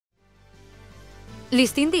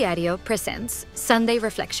Listín Diario presents Sunday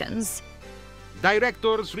Reflections.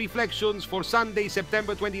 Director's Reflections for Sunday,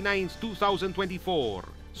 September 29, 2024.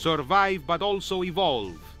 Survive but also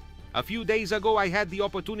evolve. A few days ago, I had the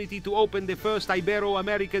opportunity to open the first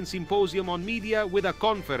Ibero-American Symposium on Media with a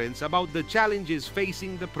conference about the challenges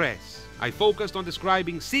facing the press. I focused on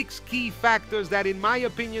describing 6 key factors that, in my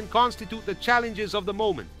opinion, constitute the challenges of the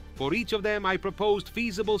moment. For each of them, I proposed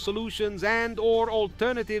feasible solutions and/or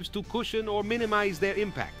alternatives to cushion or minimize their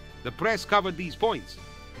impact. The press covered these points.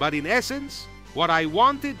 But in essence, what I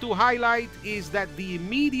wanted to highlight is that the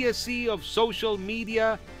immediacy of social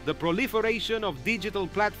media, the proliferation of digital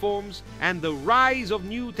platforms, and the rise of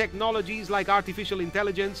new technologies like artificial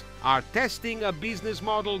intelligence are testing a business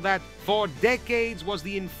model that for decades was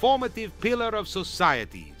the informative pillar of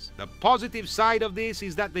societies. The positive side of this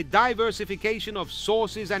is that the diversification of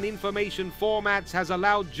sources and information formats has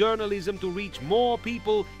allowed journalism to reach more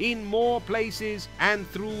people in more places and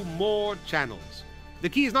through more channels. The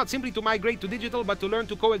key is not simply to migrate to digital, but to learn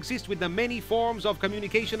to coexist with the many forms of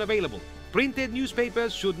communication available. Printed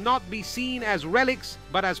newspapers should not be seen as relics,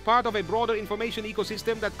 but as part of a broader information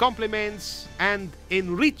ecosystem that complements and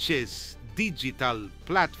enriches digital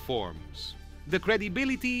platforms. The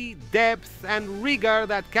credibility, depth, and rigor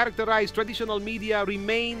that characterize traditional media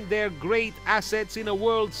remain their great assets in a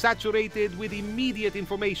world saturated with immediate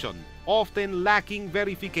information, often lacking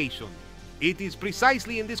verification. It is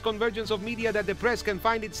precisely in this convergence of media that the press can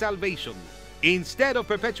find its salvation. Instead of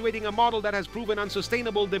perpetuating a model that has proven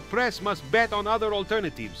unsustainable, the press must bet on other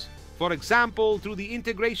alternatives. For example, through the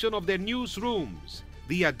integration of their newsrooms,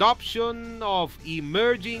 the adoption of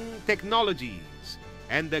emerging technologies,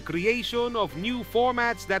 and the creation of new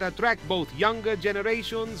formats that attract both younger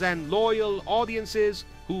generations and loyal audiences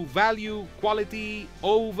who value quality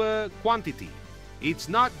over quantity. It's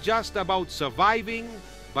not just about surviving,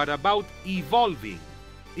 but about evolving.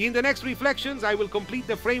 In the next reflections, I will complete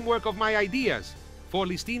the framework of my ideas. For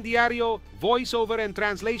Listín Diario, voiceover and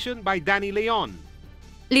translation by Danny Leon.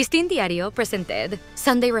 Listín Diario presented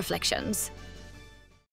Sunday Reflections.